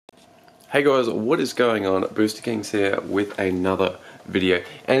Hey guys, what is going on? BoosterKings here with another video.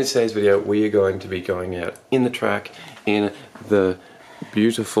 And in today's video we are going to be going out in the track in the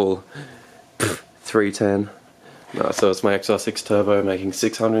beautiful 310. So it's my XR6 Turbo making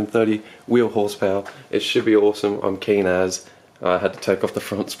 630 wheel horsepower. It should be awesome. I'm keen as. I had to take off the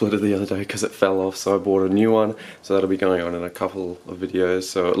front splitter the other day because it fell off, so I bought a new one. So that'll be going on in a couple of videos.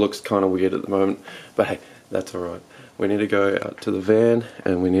 So it looks kind of weird at the moment, but hey, that's alright. We need to go out to the van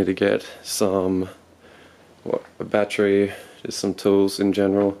and we need to get some, a battery, just some tools in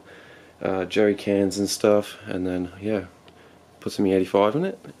general, jerry cans and stuff, and then yeah, put some E85 in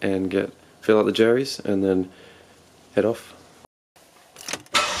it and fill out the jerrys and then head off.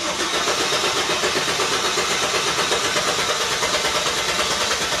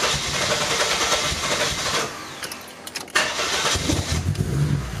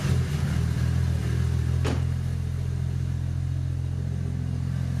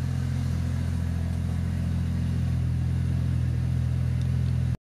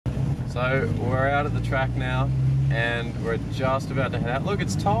 So we're out at the track now and we're just about to head out. Look,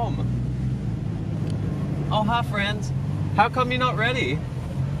 it's Tom! Oh, hi friends! How come you're not ready?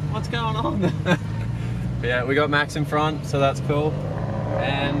 What's going on? But yeah, we got Max in front, so that's cool.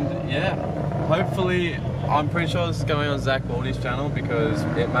 And yeah, hopefully, I'm pretty sure this is going on Zach Baldy's channel because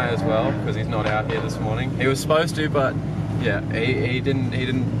it may as well, because he's not out here this morning. He was supposed to, but yeah, he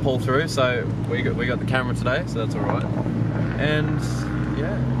didn't pull through, so we got the camera today, so that's alright. And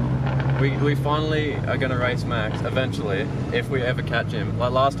yeah. We finally are going to race Max, eventually, if we ever catch him. Like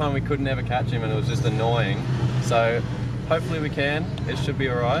last time we couldn't ever catch him and it was just annoying. So, hopefully we can. It should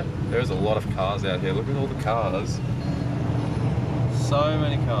be alright. There's a lot of cars out here. Look at all the cars. So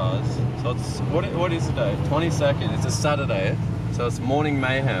many cars. So it's, what is the day? 22nd. It's a Saturday. So it's morning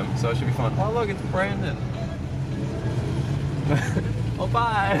mayhem. So it should be fun. Oh look, it's Brandon. Oh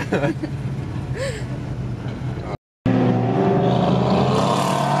bye.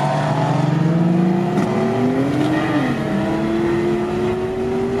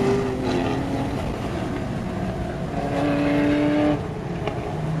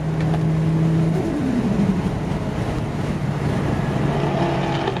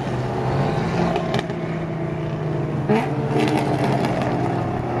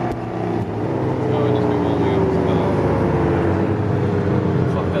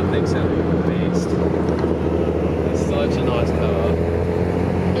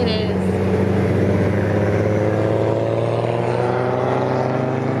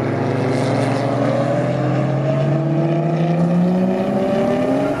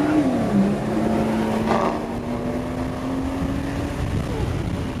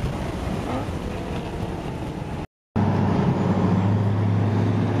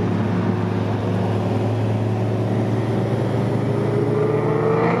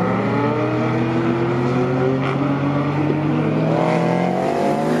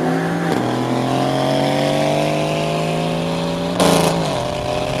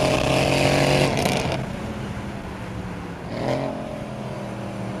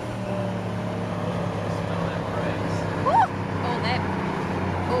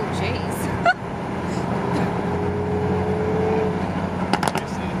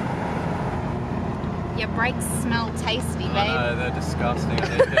 Your brakes smell tasty, babe. I know, they're disgusting.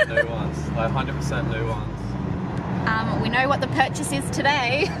 I need to get new ones. Like 100% new ones. We know what the purchase is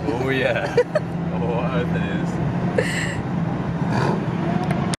today. Oh yeah. Oh, I hope it is.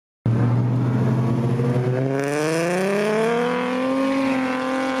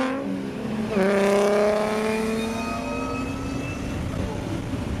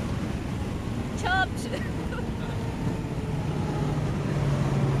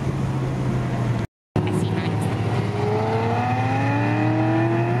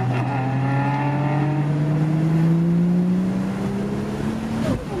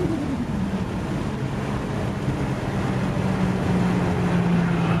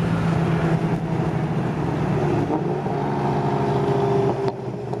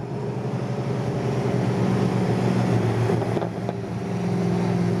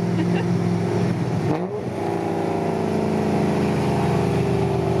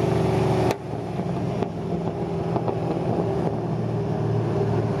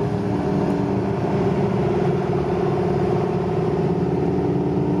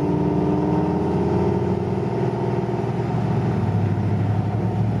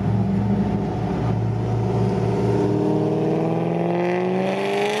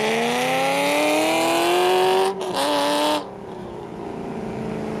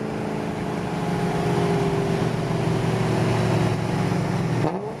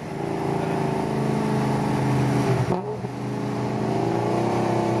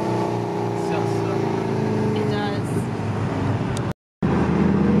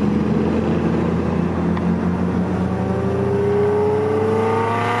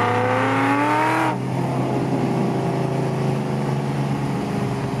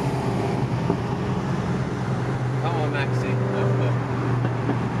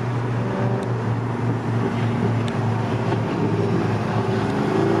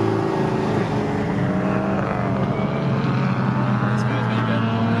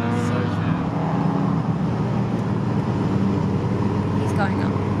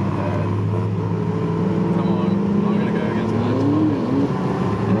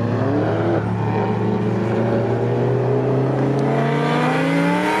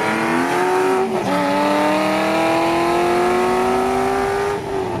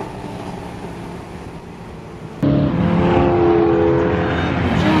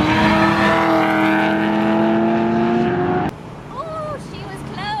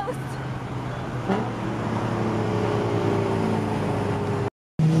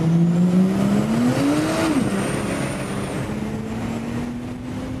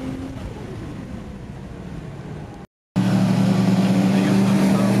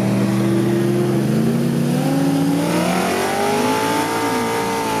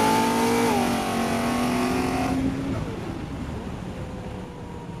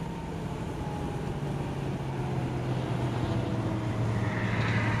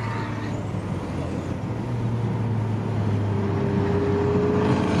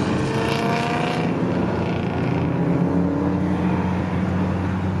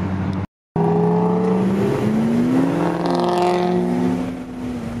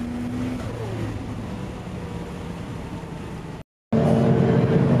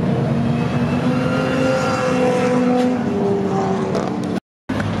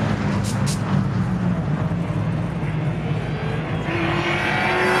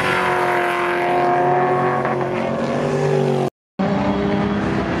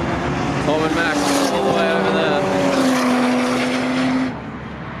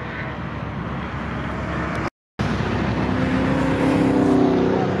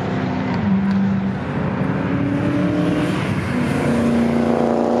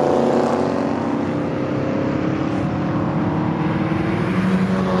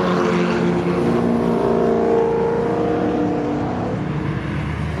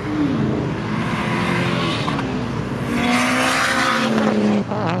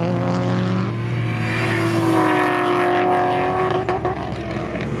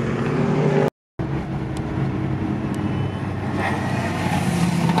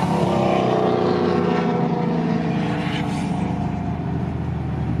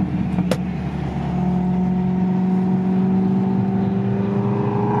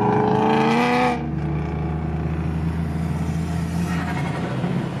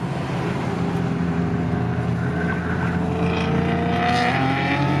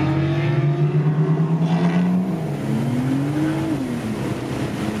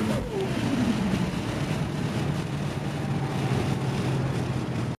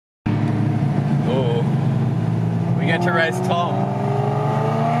 get to race Tom.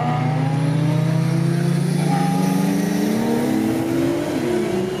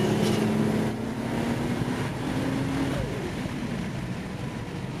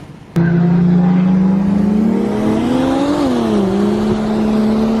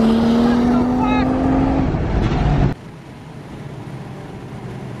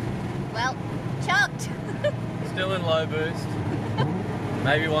 Well, chucked. Still in low boost.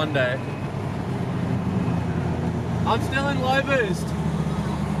 Maybe one day. I'm still in low boost.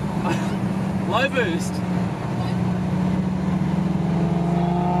 Low boost.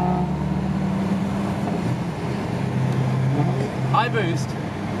 High boost.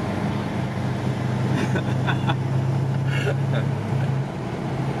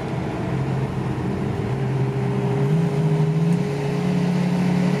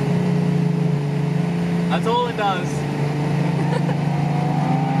 That's all it does.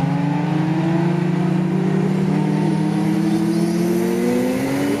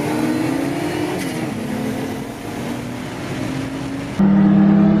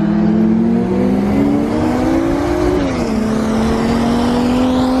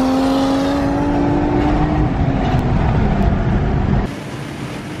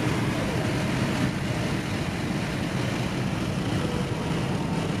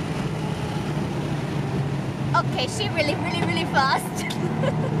 Okay, she really fast.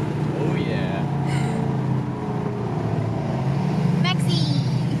 Oh yeah. Maxi.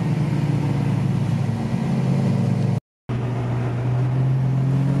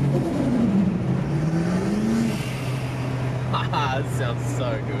 That sounds so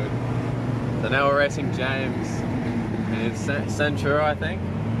good. So now we're racing James in his Centura, I think.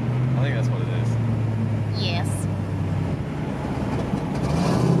 I think that's what it is. Yes.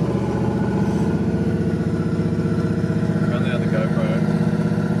 We're on the other GoPro.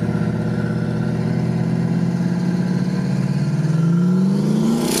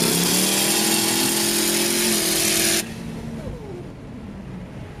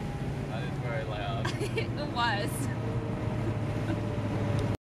 That is very loud. It was.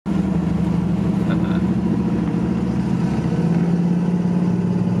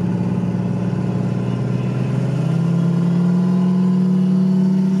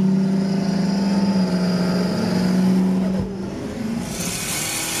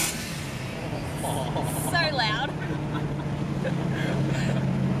 So loud.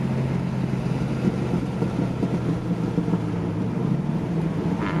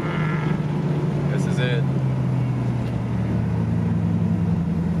 This is it.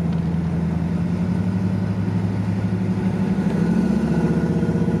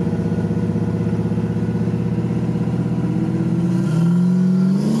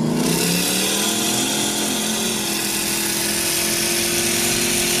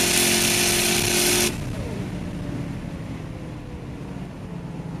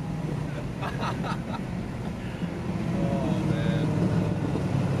 Oh man.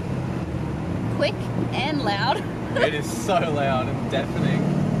 Quick and loud. It is so loud and deafening.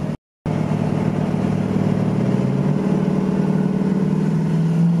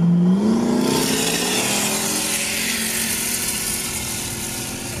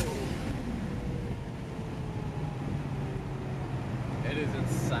 It is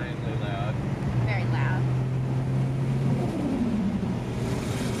insanely loud. Very loud.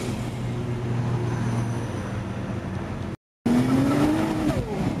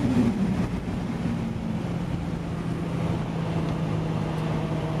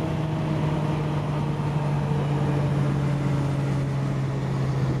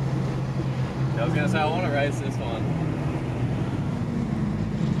 I was gonna say I want to race this one.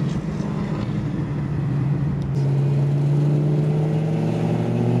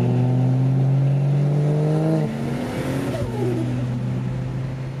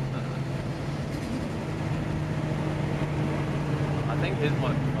 I think his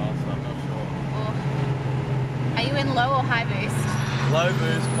might be faster, I'm not sure. Oh. Are you in low or high boost? Low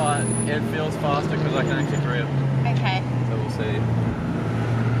boost, but it feels faster because I can actually grip. Okay. So we'll see.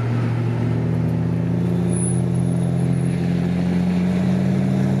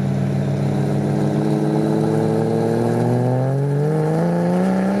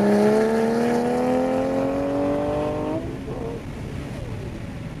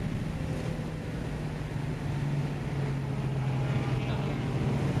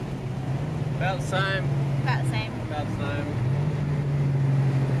 About the same. About the same. About the same.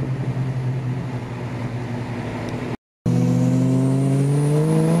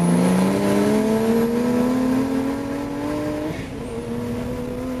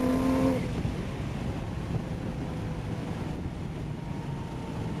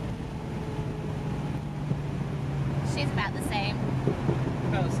 She She's about the same.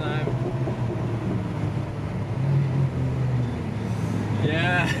 About the same.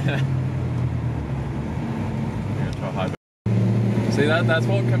 Yeah. I'm gonna try high boost. See, that's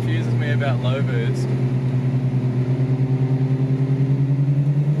what confuses me about low boost.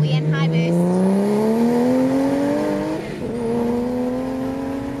 We in high boost.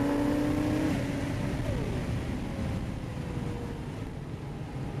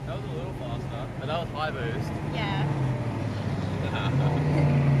 That was a little faster, but that was high boost. Yeah.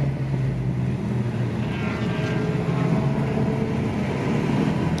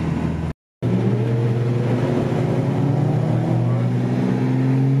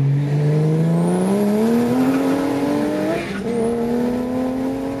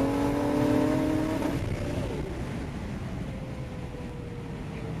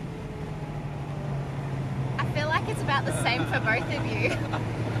 I feel like it's about the same for both of you.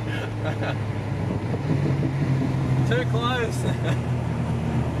 Too close. I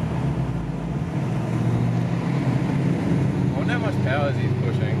wonder how much power he's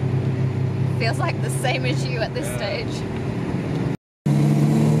pushing. Feels like the same as you at this stage.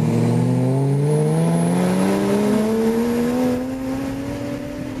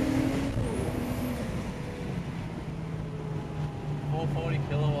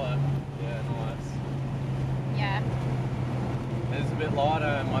 Kilowatt. Yeah, nice. Yeah. It's a bit lighter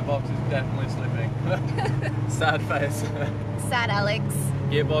and my box is definitely slipping. Sad face. Sad Alex.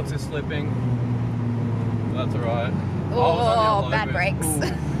 Gearbox is slipping. That's alright. Oh, bad brakes.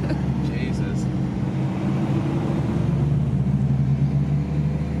 Jesus.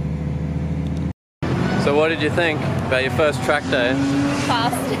 So what did you think about your first track day?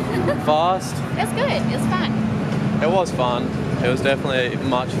 Fast. Fast? It was good. It was fun. It was fun. It was definitely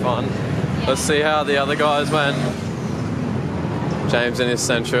much fun. Yeah. Let's see how the other guys went. James in his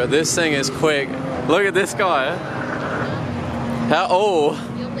Sentra. This thing is quick. Look at this guy. How? Oh.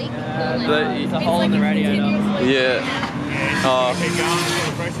 You're leaking coolant. It's a hole in the radiator. Yeah.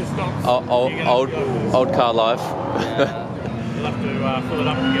 Old car life. Yeah. You'll have to fill it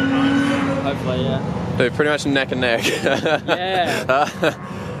up and get home. Hopefully, yeah. Dude, pretty much neck and neck. Yeah.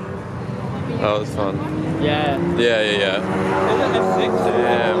 That was fun. Yeah. Yeah.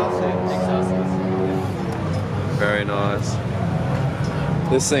 Damn. Very nice.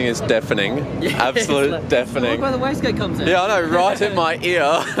 This thing is deafening. Yeah, Absolute like, deafening. Look where the wastegate comes in. Yeah, I know, right in my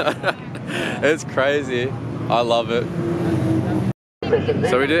ear. It's crazy. I love it.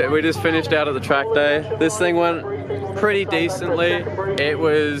 So we just finished out at the track day. This thing went pretty decently. It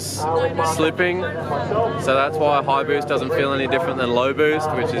was slipping, so that's why high boost doesn't feel any different than low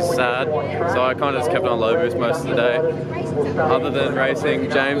boost, which is sad. So I kind of just kept on low boost most of the day. Other than racing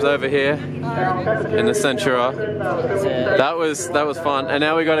James over here in the Sentra. That was fun. And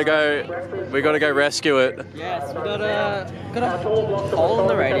now we gotta go rescue it. Yes, we got a hole in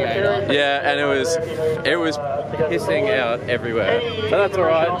the radiator. Yeah, and it was pissing out everywhere. But that's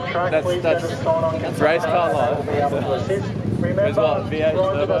alright. That's race car life. There's what, V8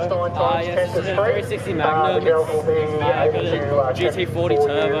 turbo? Yes, it's a 360 Magnum. I've got a GT40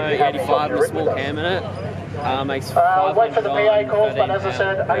 turbo, 85 and a small cam in it. Makes 500 wait for the PA calls, but as I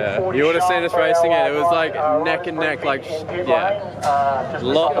said, Yeah. You would have seen us racing it. It was like neck and neck, like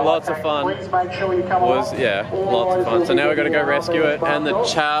lots of fun. Lots of fun. So now we've got to go rescue it, and the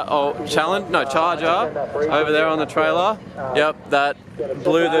Charger over there on the trailer. Yep, that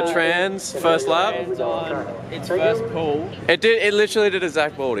blew the trans first lap. Its first pull. It did. It literally did a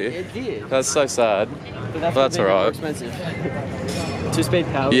Zach Baldy. It did. That's so sad. But that's alright. Expensive. 2-speed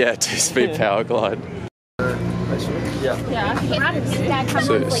power. Yeah, 2-speed power glide. Yeah.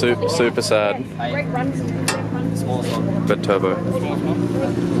 Super sad. Smallest one. But turbo.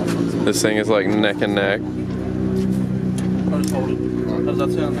 This thing is like neck and neck.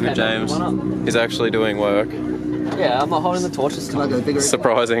 And James is actually doing work. Yeah, I'm not holding the torches. Can I go bigger?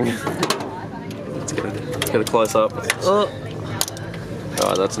 Surprising. Let's get a close up.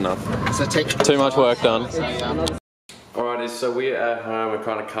 Alright, that's enough. Too much work done. Alrighty, so we're at home. We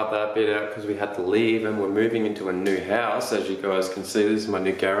kind of cut that bit out because we had to leave, and we're moving into a new house. As you guys can see, this is my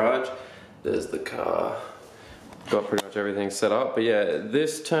new garage. There's the car. Got pretty much everything set up. But yeah,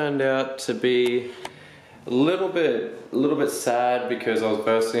 this turned out to be a little bit sad because I was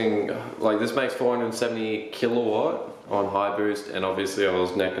bursting, like this makes 470 kilowatt on high boost, and obviously I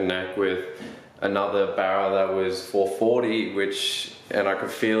was neck and neck with another barrel that was 440, and I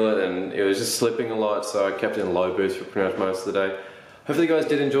could feel it, and it was just slipping a lot, so I kept it in low boost for pretty much most of the day. Hopefully you guys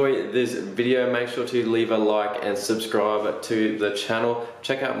did enjoy this video. Make sure to leave a like and subscribe to the channel.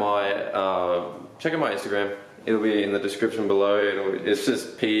 Check out my Instagram. It'll be in the description below. It's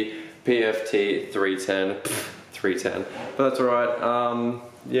just PFT310. 310, but that's alright.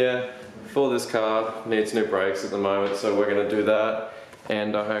 Yeah, for this car, needs new brakes at the moment, so we're going to do that.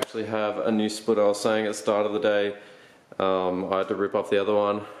 And I actually have a new splitter. I was saying at the start of the day, I had to rip off the other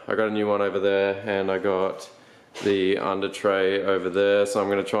one. I got a new one over there, and I got the under tray over there, so I'm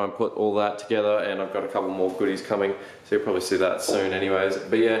going to try and put all that together, and I've got a couple more goodies coming, so you'll probably see that soon anyways.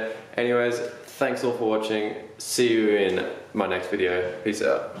 But yeah, anyways, thanks all for watching. See you in my next video. Peace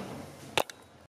out.